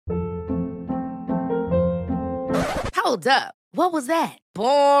Hold up. What was that?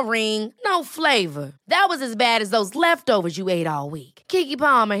 Boring. No flavor. That was as bad as those leftovers you ate all week. Keke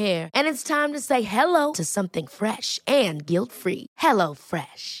Palmer here, and it's time to say hello to something fresh and guilt-free. Hello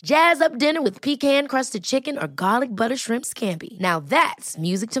Fresh. Jazz up dinner with pecan-crusted chicken or garlic butter shrimp scampi. Now that's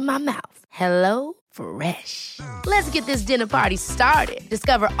music to my mouth. Hello Fresh. Let's get this dinner party started.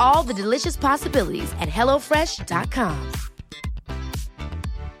 Discover all the delicious possibilities at hellofresh.com.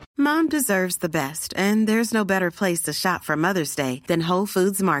 Mom deserves the best, and there's no better place to shop for Mother's Day than Whole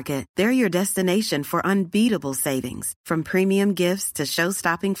Foods Market. They're your destination for unbeatable savings, from premium gifts to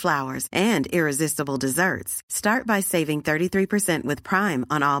show-stopping flowers and irresistible desserts. Start by saving 33% with Prime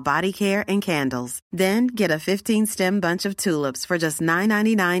on all body care and candles. Then get a 15-stem bunch of tulips for just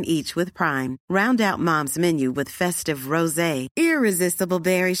 $9.99 each with Prime. Round out Mom's menu with festive rosé, irresistible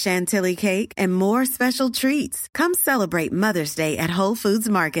berry chantilly cake, and more special treats. Come celebrate Mother's Day at Whole Foods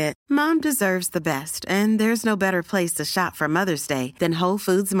Market. Mom deserves the best, and there's no better place to shop for Mother's Day than Whole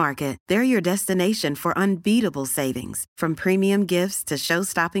Foods Market. They're your destination for unbeatable savings, from premium gifts to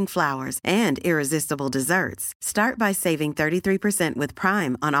show-stopping flowers and irresistible desserts. Start by saving 33% with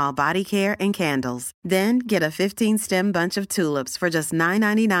Prime on all body care and candles. Then get a 15-stem bunch of tulips for just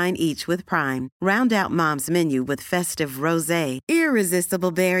 $9.99 each with Prime. Round out Mom's menu with festive rosé,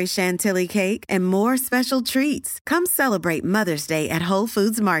 irresistible berry chantilly cake, and more special treats. Come celebrate Mother's Day at Whole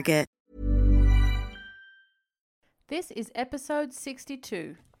Foods Market. This is episode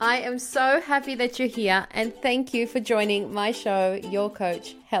 62. I am so happy that you're here, and thank you for joining my show, your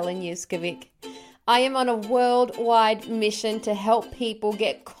coach, Helen Yuskovic. I am on a worldwide mission to help people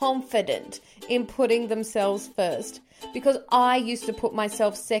get confident in putting themselves first, because I used to put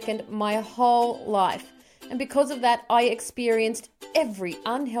myself second my whole life. And because of that, I experienced every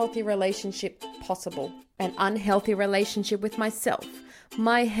unhealthy relationship possible. An unhealthy relationship with myself,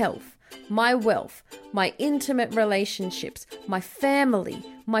 my health, my wealth, my intimate relationships, my family,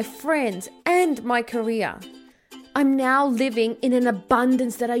 my friends, and my career. I'm now living in an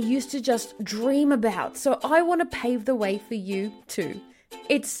abundance that I used to just dream about. So I want to pave the way for you too.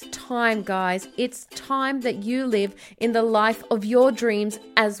 It's time, guys. It's time that you live in the life of your dreams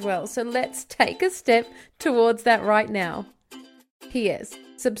as well. So let's take a step towards that right now. P.S.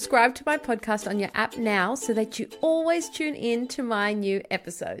 Subscribe to my podcast on your app now so that you always tune in to my new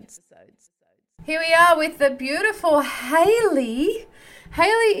episodes. Here we are with the beautiful Hayley.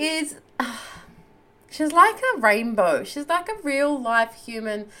 Hayley is, she's like a rainbow. She's like a real life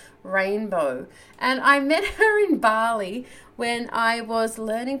human rainbow. And I met her in Bali when I was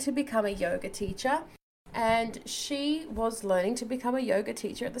learning to become a yoga teacher. And she was learning to become a yoga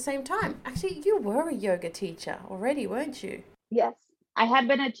teacher at the same time. Actually, you were a yoga teacher already, weren't you? Yes. I had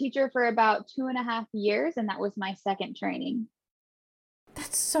been a teacher for about 2.5 years, and that was my second training.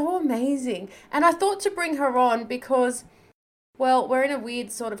 That's so amazing. And I thought to bring her on because, well, we're in a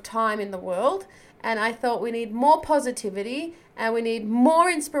weird sort of time in the world, and I thought we need more positivity and we need more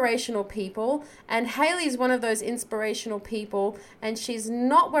inspirational people. And Hayley's one of those inspirational people, and she's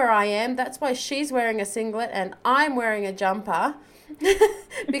not where I am. That's why she's wearing a singlet and I'm wearing a jumper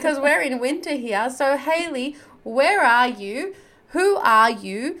because we're in winter here. So Hayley, where are you? Who are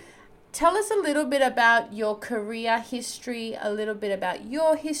you? Tell us a little bit about your career history, a little bit about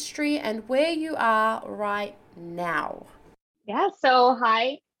your history, and where you are right now. Yeah, so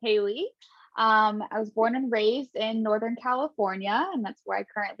hi, Hayley. I was born and raised in Northern California, and that's where I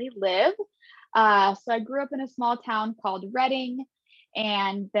currently live. So I grew up in a small town called Redding,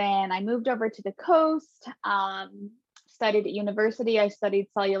 and then I moved over to the coast, studied at university. I studied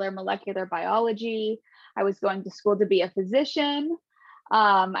cellular molecular biology. I was going to school to be a physician.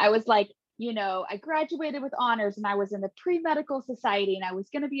 I was like, I graduated with honors and I was in the pre-medical society and I was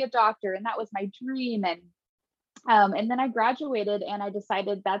going to be a doctor and that was my dream. And then I graduated and I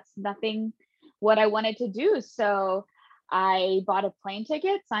decided that's nothing what I wanted to do. So I bought a plane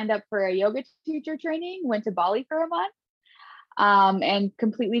ticket, signed up for a yoga teacher training, went to Bali for a month, and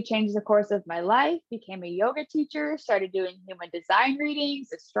completely changed the course of my life, became a yoga teacher, started doing human design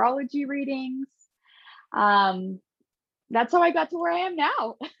readings, astrology readings. That's how I got to where I am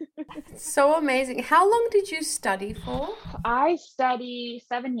now. So amazing. How long did you study for? I studied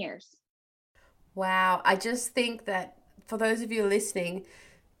 7 years. Wow. I just think that for those of you listening,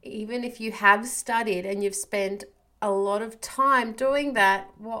 even if you have studied and you've spent a lot of time doing that,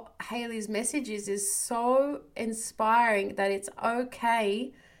 what Hayley's message is so inspiring that it's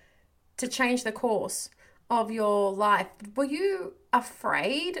okay to change the course of your life. Were you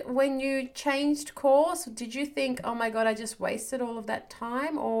afraid when you changed course? Did you think, oh my God, I just wasted all of that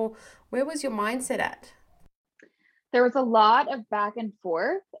time? Or where was your mindset at? There was a lot of back and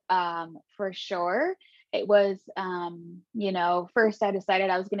forth, for sure. it was, first I decided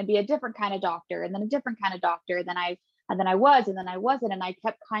I was going to be a different kind of doctor, and then a different kind of doctor. Then I was, and then I wasn't. And I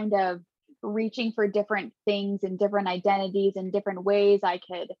kept kind of reaching for different things and different identities and different ways I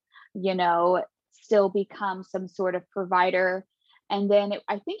could, still become some sort of provider. And then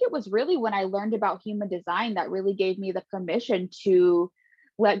I think it was really when I learned about human design that really gave me the permission to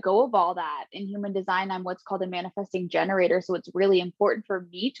let go of all that. In human design, I'm what's called a manifesting generator. So it's really important for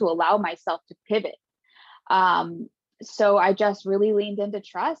me to allow myself to pivot. So I just really leaned into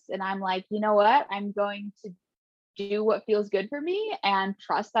trust, and I'm like, you know what? I'm going to do what feels good for me and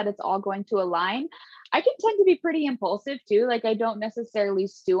trust that it's all going to align. I can tend to be pretty impulsive too. Like, I don't necessarily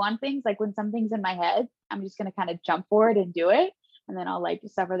stew on things. Like, when something's in my head, I'm just going to kind of jump for it and do it. And then I'll like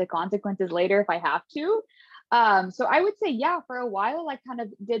suffer the consequences later if I have to. So I would say, yeah, for a while, I kind of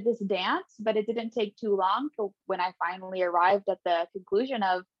did this dance, but it didn't take too long till when I finally arrived at the conclusion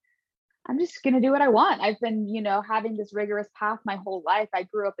of, I'm just going to do what I want. I've been, having this rigorous path my whole life. I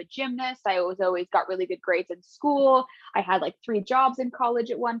grew up a gymnast. I always got really good grades in school. I had like 3 jobs in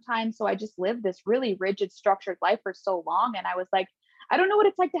college at one time. So I just lived this really rigid, structured life for so long. And I was like, I don't know what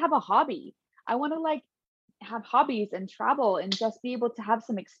it's like to have a hobby. I want to like have hobbies and travel and just be able to have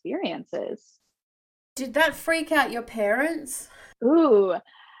some experiences. Did that freak out your parents? Ooh,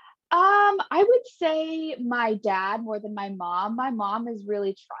 I would say my dad more than my mom. My mom is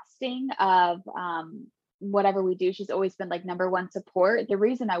really trusting of whatever we do. She's always been like number one support. The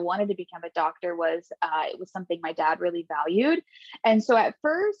reason I wanted to become a doctor was it was something my dad really valued. And so at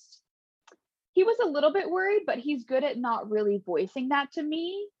first he was a little bit worried, but he's good at not really voicing that to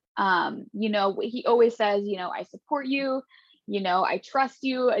me. He always says, I support you, I trust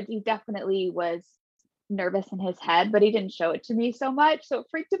you. He definitely was nervous in his head, but he didn't show it to me so much. So it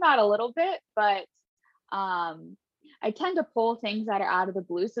freaked him out a little bit, but I tend to pull things that are out of the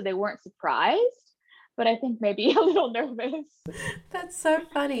blue, so they weren't surprised, but I think maybe a little nervous. That's so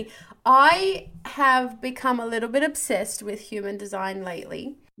funny. I have become a little bit obsessed with human design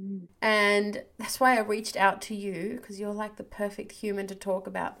lately. And that's why I reached out to you, because you're like the perfect human to talk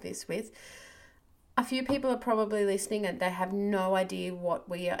about this with. A few people are probably listening and they have no idea what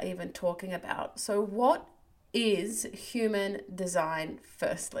we are even talking about. So what is human design,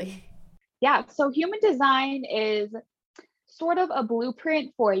 firstly? Yeah, so human design is sort of a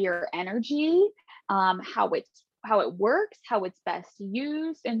blueprint for your energy, how it works, how it's best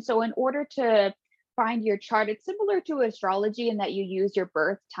used. And so in order to find your chart, it's similar to astrology in that you use your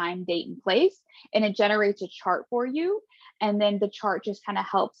birth time, date, and place, and it generates a chart for you. And then the chart just kind of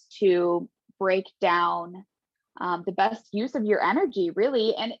helps to break down the best use of your energy,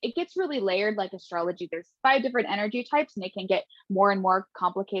 really. And it gets really layered like astrology. There's 5 different energy types, and it can get more and more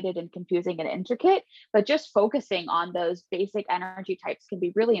complicated and confusing and intricate. But just focusing on those basic energy types can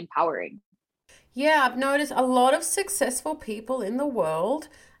be really empowering. Yeah, I've noticed a lot of successful people in the world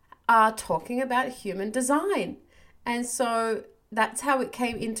are talking about human design. And so that's how it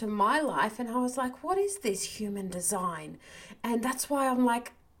came into my life. And I was like, what is this human design? And that's why I'm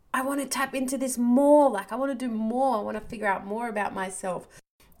like, I want to tap into this more. Like, I want to do more. I want to figure out more about myself.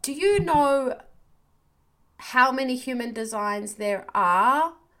 Do you know how many human designs there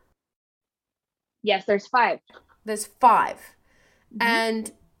are? Yes, there's 5. There's 5. Mm-hmm.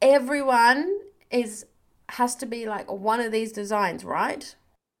 And everyone has to be like one of these designs, right?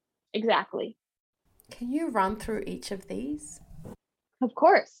 Exactly. Can you run through each of these? Of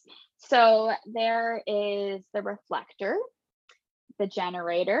course. So there is the reflector, the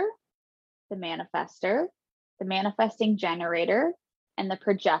generator, the manifester, the manifesting generator, and the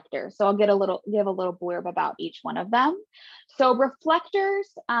projector. So I'll give a little blurb about each one of them. So reflectors,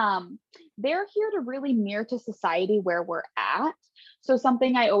 they're here to really mirror to society where we're at. So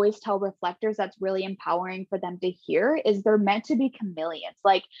something I always tell reflectors that's really empowering for them to hear is they're meant to be chameleons.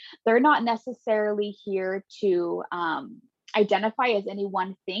 Like, they're not necessarily here to identify as any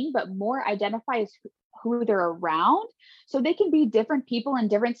one thing, but more identify as who they're around. So they can be different people in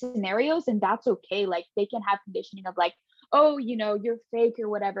different scenarios, and that's okay. Like, they can have conditioning of like, oh, you're fake or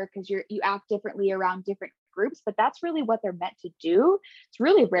whatever because you act differently around different groups, but that's really what they're meant to do. It's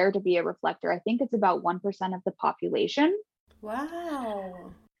really rare to be a reflector. I think it's about 1% of the population.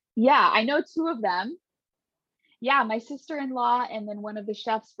 Wow. Yeah, I know 2 of them. Yeah, my sister-in-law and then one of the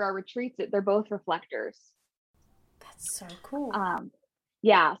chefs for our retreats, they're both reflectors. That's so cool.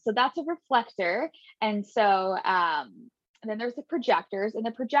 Yeah, so that's a reflector. And so then there's the projectors, and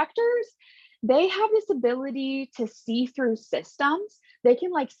the projectors, they have this ability to see through systems. They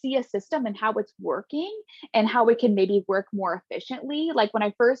can like see a system and how it's working and how it can maybe work more efficiently. Like, when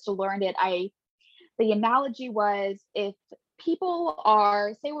I first learned it, the analogy was if people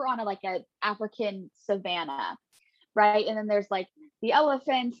are, say we're on a like a African savanna, right? And then there's like the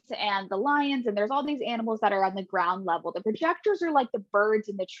elephants and the lions, and there's all these animals that are on the ground level. The projectors are like the birds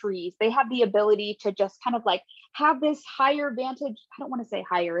in the trees. They have the ability to just kind of like have this higher vantage. I don't want to say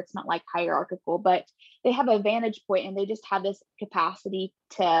higher, it's not like hierarchical, but they have a vantage point and they just have this capacity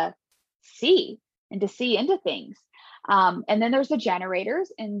to see and to see into things. And then there's the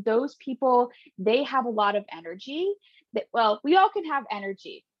generators, and those people, they have a lot of energy that, well, we all can have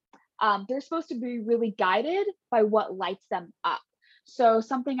energy. They're supposed to be really guided by what lights them up. So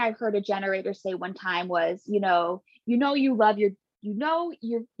something I've heard a generator say one time was, you love your,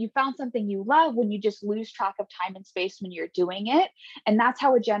 you found something you love when you just lose track of time and space when you're doing it. And that's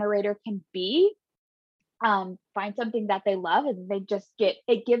how a generator can be. Find something that they love and they just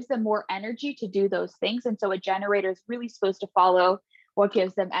it gives them more energy to do those things. And so a generator is really supposed to follow what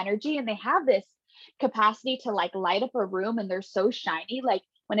gives them energy. And they have this capacity to like light up a room, and they're so shiny. Like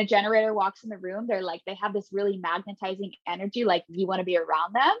when a generator walks in the room, they have this really magnetizing energy, like you want to be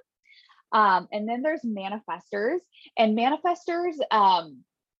around them. And then there's manifestors, and manifestors,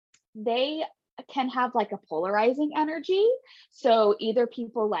 they can have like a polarizing energy. So either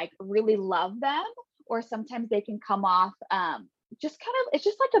people like really love them, or sometimes they can come off it's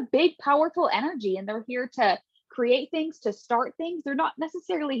just like a big, powerful energy, and they're here to create things, to start things. They're not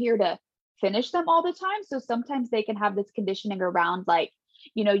necessarily here to finish them all the time. So sometimes they can have this conditioning around like,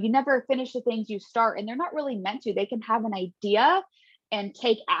 you never finish the things you start, and they're not really meant to. They can have an idea and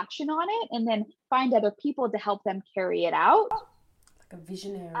take action on it, and then find other people to help them carry it out. Like a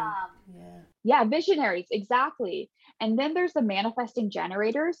visionary. Yeah, visionaries, exactly. And then there's the manifesting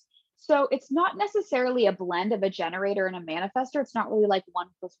generators. So it's not necessarily a blend of a generator and a manifestor. It's not really like 1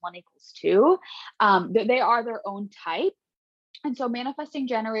 + 1 = 2. They are their own type. And so manifesting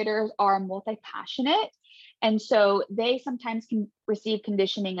generators are multi-passionate. And so they sometimes can receive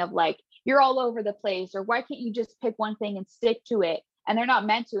conditioning of like, you're all over the place, or why can't you just pick one thing and stick to it? And they're not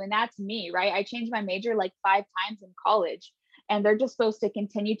meant to. And that's me, right? I changed my major like 5 times in college, and they're just supposed to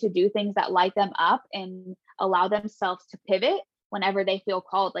continue to do things that light them up and allow themselves to pivot whenever they feel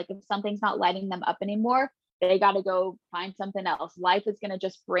called. Like if something's not lighting them up anymore, they got to go find something else. Life is going to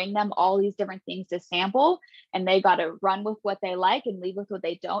just bring them all these different things to sample, and they got to run with what they like and leave with what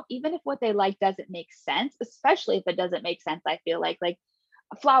they don't, even if what they like doesn't make sense, especially if it doesn't make sense. I feel like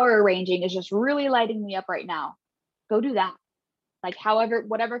flower arranging is just really lighting me up right now. Go do that. Like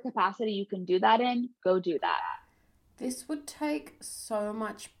whatever capacity you can do that in, go do that. This would take so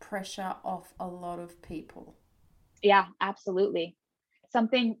much pressure off a lot of people. Yeah, absolutely.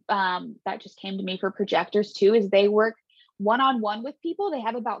 Something that just came to me for projectors too is they work one-on-one with people. They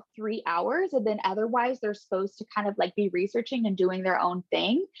have about 3 hours, and then otherwise they're supposed to kind of like be researching and doing their own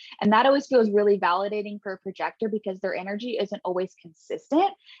thing. And that always feels really validating for a projector, because their energy isn't always consistent.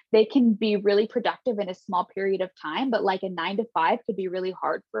 They can be really productive in a small period of time, but like a 9 to 5 could be really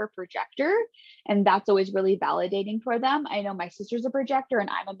hard for a projector. And that's always really validating for them. I know my sister's a projector and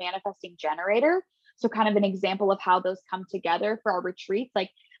I'm a manifesting generator. So kind of an example of how those come together for our retreats.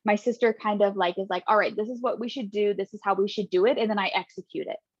 Like my sister kind of like is like, all right, this is what we should do. This is how we should do it. And then I execute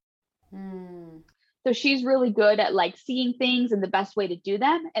it. So she's really good at like seeing things and the best way to do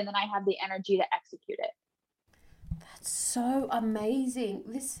them. And then I have the energy to execute it. That's so amazing.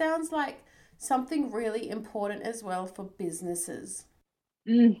 This sounds like something really important as well for businesses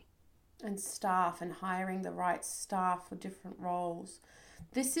and staff, and hiring the right staff for different roles.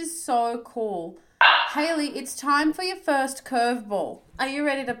 This is so cool. Hayley, it's time for your first curveball. Are you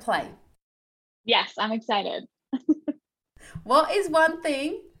ready to play? Yes, I'm excited. What is one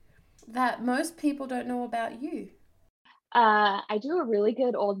thing that most people don't know about you? I do a really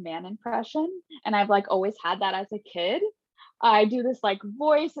good old man impression, and I've like always had that as a kid. I do this like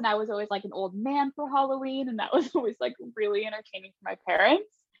voice, and I was always like an old man for Halloween, and that was always like really entertaining for my parents.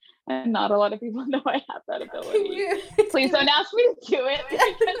 And not a lot of people know I have that ability. Please don't ask me to do it.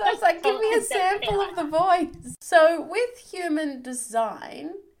 I was like, give me a sample of the voice. So with human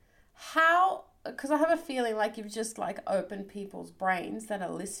design, because I have a feeling like you've just like opened people's brains that are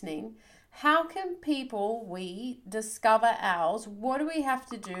listening. How can we discover ours? What do we have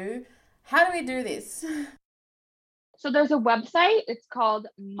to do? How do we do this? So there's a website. It's called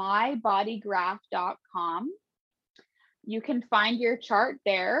mybodygraph.com. You can find your chart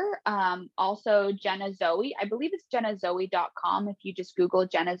there. Also, Jenna Zoe, I believe it's jennazoe.com. If you just Google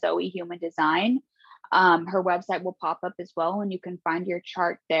Jenna Zoe Human Design, her website will pop up as well, and you can find your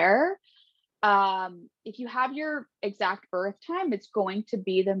chart there. If you have your exact birth time, it's going to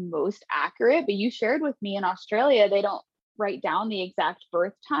be the most accurate, but you shared with me in Australia, they don't write down the exact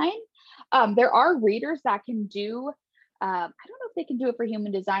birth time. There are readers that can do I don't know if they can do it for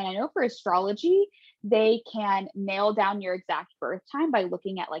human design. I know for astrology, they can nail down your exact birth time by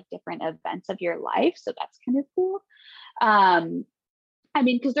looking at like different events of your life. So that's kind of cool. Um, I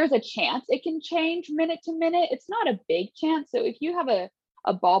mean, because there's a chance it can change minute to minute. It's not a big chance. So if you have a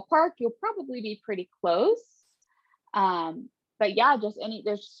ballpark, you'll probably be pretty close. But yeah,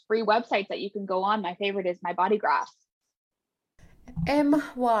 there's free websites that you can go on. My favorite is My Body Graph.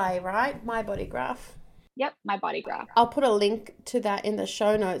 MY, right? My Body Graph. Yep, My Body Graph. I'll put a link to that in the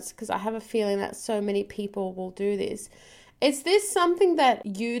show notes because I have a feeling that so many people will do this. Is this something that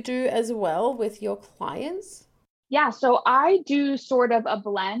you do as well with your clients? Yeah, so I do sort of a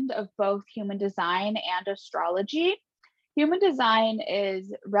blend of both human design and astrology. Human design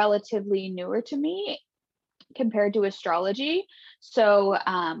is relatively newer to me compared to astrology. So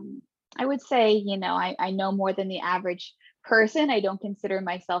I would say, I know more than the average person. I don't consider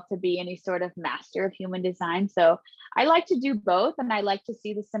myself to be any sort of master of human design. So I like to do both, and I like to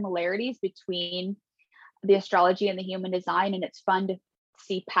see the similarities between the astrology and the human design. And it's fun to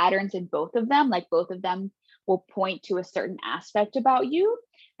see patterns in both of them. Like both of them will point to a certain aspect about you.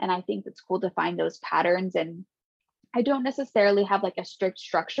 And I think it's cool to find those patterns. And I don't necessarily have like a strict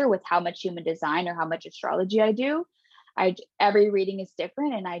structure with how much human design or how much astrology I do. Every reading is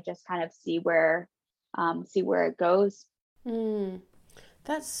different, and I just kind of see where it goes.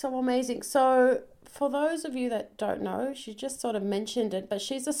 That's so amazing. So for those of you that don't know, she just sort of mentioned it, but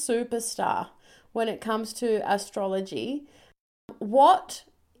she's a superstar when it comes to astrology. What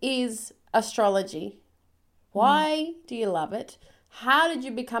is astrology? Why do you love it? How did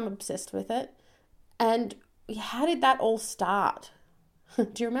you become obsessed with it? And how did that all start?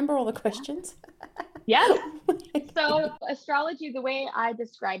 Do you remember all the questions? Yeah. So astrology, the way I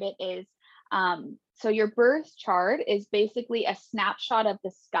describe it is, so your birth chart is basically a snapshot of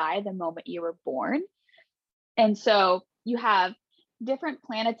the sky the moment you were born. And so you have different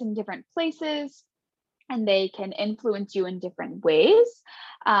planets in different places, and they can influence you in different ways.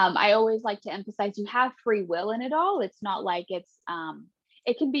 I always like to emphasize you have free will in it all. It's not like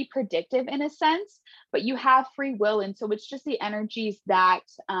it can be predictive in a sense, but you have free will. And so it's just the energies that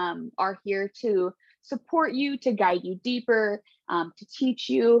are here to support you, to guide you deeper, to teach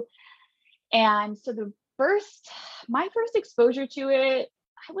you. And so my first exposure to it,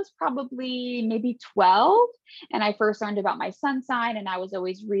 I was probably maybe 12, and I first learned about my sun sign, and I was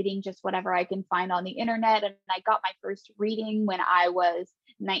always reading just whatever I can find on the internet. And I got my first reading when I was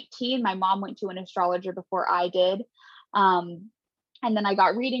 19. My mom went to an astrologer before I did. And then I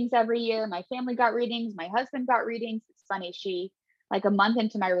got readings every year. My family got readings. My husband got readings. It's funny. Like a month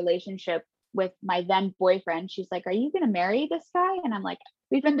into my relationship with my then boyfriend, she's like, "Are you going to marry this guy?" And I'm like,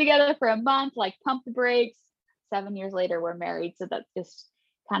 "We've been together for a month, like pump the brakes." 7 years later, we're married. So that's just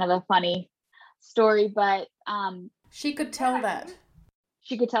kind of a funny story. But she could tell that.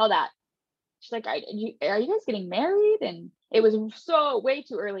 She could tell that. She's like, are you guys getting married? And it was way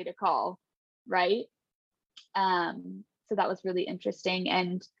too early to call, right? So that was really interesting.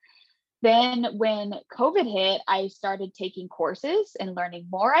 And then when COVID hit, I started taking courses and learning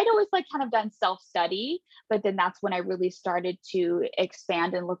more. I'd always kind of done self-study, but then that's when I really started to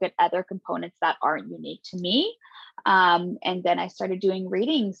expand and look at other components that aren't unique to me. And then I started doing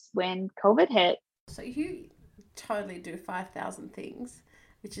readings when COVID hit. So you totally do 5,000 things,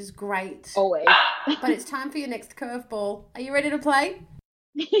 which is great. Always. But it's time for your next curveball. Are you ready to play?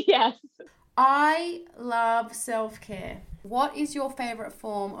 Yes. I love self-care. What is your favorite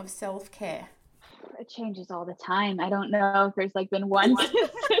form of self-care? It changes all the time. I don't know if there's been one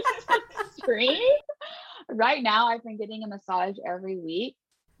stream. Right now, I've been getting a massage every week.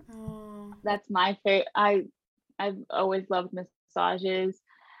 Oh. That's my favorite. I've always loved massages.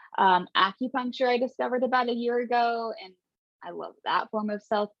 Acupuncture I discovered about a year ago, and I love that form of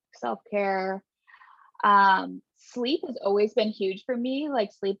self-care. Sleep has always been huge for me.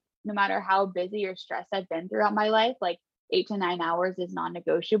 Sleep, no matter how busy or stressed I've been throughout my life, 8 to 9 hours is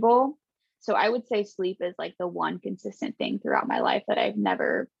non-negotiable. So I would say sleep is the one consistent thing throughout my life that I've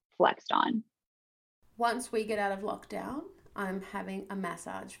never flexed on. Once we get out of lockdown, I'm having a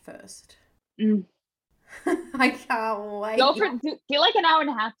massage first. I can't wait. Do an hour and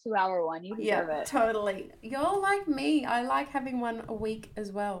a half, 2 hour one. You deserve it. Totally. You're like me. I like having one a week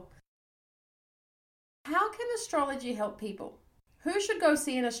as well. How can astrology help people? Who should go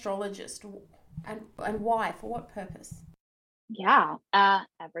see an astrologist, and why? For what purpose? Yeah,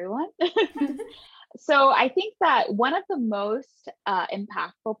 everyone. So I think that one of the most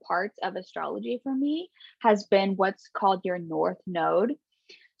impactful parts of astrology for me has been what's called your North Node.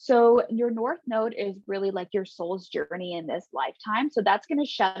 So your North Node is really your soul's journey in this lifetime. So that's going to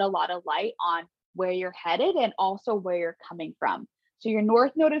shed a lot of light on where you're headed and also where you're coming from. So your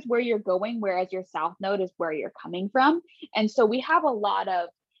north node is where you're going, whereas your south node is where you're coming from. And so we have a lot of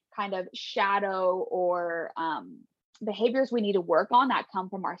kind of shadow or behaviors we need to work on that come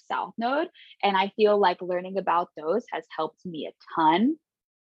from our south node. And I feel like learning about those has helped me a ton.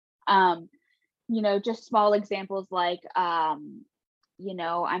 Just small examples like, I'm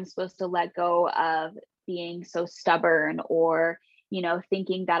supposed to let go of being so stubborn or,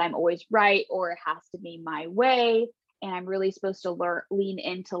 thinking that I'm always right or it has to be my way. And I'm really supposed to lean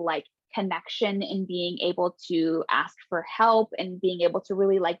into like connection and being able to ask for help and being able to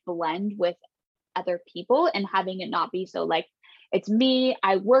really like blend with other people and having it not be so like, it's me,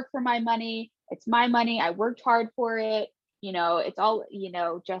 I work for my money, it's my money, I worked hard for it. It's all,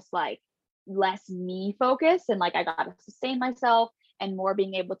 just like less me focused and like I got to sustain myself and more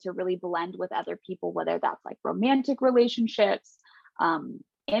being able to really blend with other people, whether that's like romantic relationships,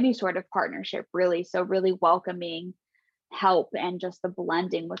 any sort of partnership, really. So really welcoming help and just the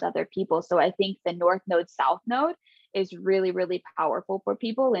blending with other people. So I think the north node, south node is really, really powerful for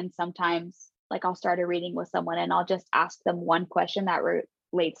people. And sometimes like I'll start a reading with someone and I'll just ask them one question that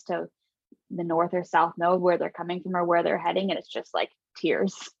relates to the north or south node, where they're coming from or where they're heading. And it's just like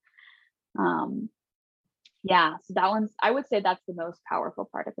tears. So that I would say that's the most powerful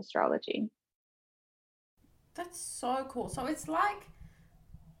part of astrology. That's so cool. So it's like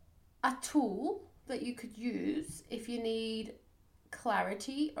a tool that you could use if you need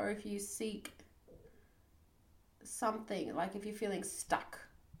clarity or if you seek something, like if you're feeling stuck.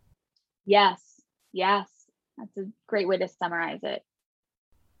 Yes. That's a great way to summarize it.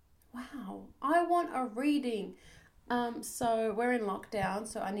 Wow. I want a reading. So we're in lockdown,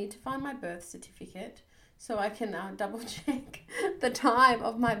 so I need to find my birth certificate so I can double check the time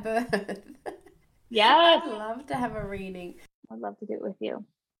of my birth. Yes. I'd love to have a reading. I'd love to do it with you.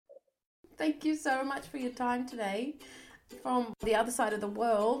 Thank you so much for your time today from the other side of the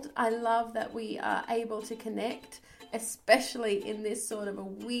world. I love that we are able to connect, especially in this sort of a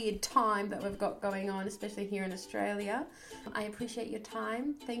weird time that we've got going on, especially here in Australia. I appreciate your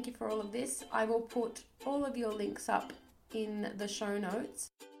time. Thank you for all of this. I will put all of your links up in the show notes.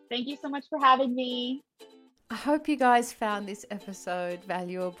 Thank you so much for having me. I hope you guys found this episode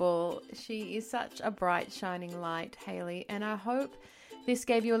valuable. She is such a bright, shining light, Hayley, and I hope this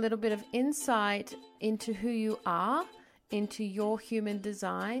gave you a little bit of insight into who you are, into your human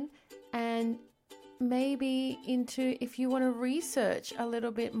design, and maybe into if you want to research a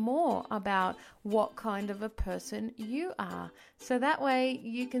little bit more about what kind of a person you are. So that way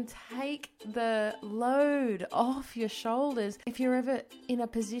you can take the load off your shoulders. If you're ever in a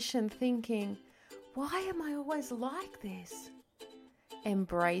position thinking, why am I always like this?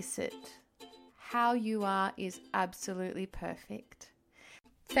 Embrace it. How you are is absolutely perfect.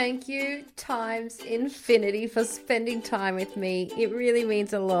 Thank you times infinity for spending time with me. It really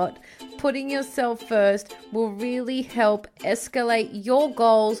means a lot. Putting yourself first will really help escalate your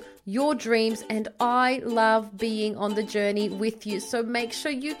goals, your dreams, and I love being on the journey with you. So make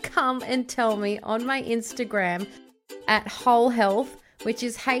sure you come and tell me on my Instagram at Whole Health, which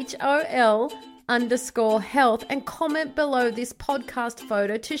is HOL_health, and comment below this podcast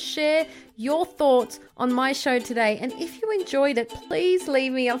photo to share your thoughts on my show today. And if you enjoyed it, please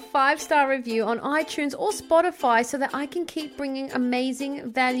leave me a 5-star review on iTunes or Spotify so that I can keep bringing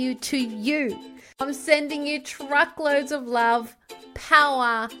amazing value to you. I'm sending you truckloads of love,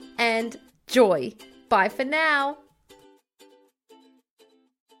 power, and joy. Bye for now.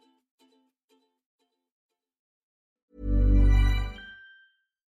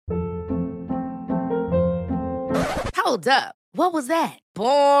 Hold up. What was that?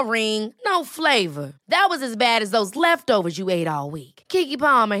 Boring. No flavor. That was as bad as those leftovers you ate all week. Keke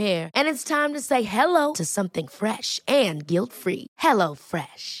Palmer here, and it's time to say hello to something fresh and guilt-free. Hello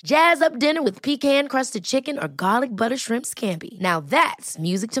Fresh. Jazz up dinner with pecan-crusted chicken or garlic butter shrimp scampi. Now that's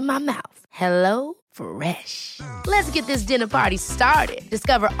music to my mouth. Hello Fresh. Let's get this dinner party started.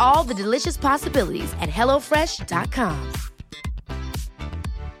 Discover all the delicious possibilities at HelloFresh.com.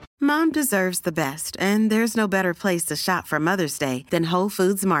 Mom deserves the best, and there's no better place to shop for Mother's Day than Whole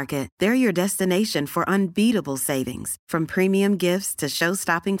Foods Market. They're your destination for unbeatable savings, from premium gifts to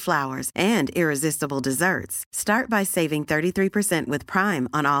show-stopping flowers and irresistible desserts. Start by saving 33% with Prime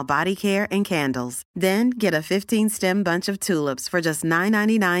on all body care and candles. Then get a 15-stem bunch of tulips for just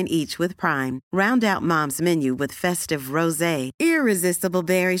 $9.99 each with Prime. Round out Mom's menu with festive rosé, irresistible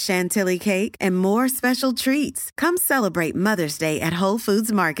berry chantilly cake, and more special treats. Come celebrate Mother's Day at Whole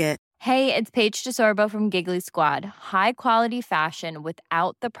Foods Market. Hey, it's Paige DeSorbo from Giggly Squad. High quality fashion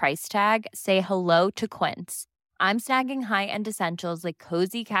without the price tag. Say hello to Quince. I'm snagging high-end essentials like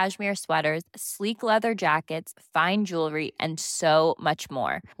cozy cashmere sweaters, sleek leather jackets, fine jewelry, and so much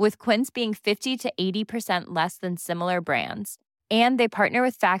more. With Quince being 50 to 80% less than similar brands. And they partner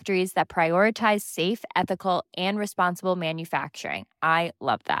with factories that prioritize safe, ethical, and responsible manufacturing. I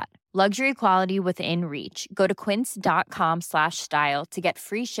love that. Luxury quality within reach. Go to quince.com/style to get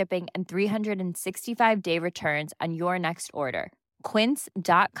free shipping and 365-day returns on your next order.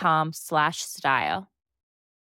 Quince.com/style.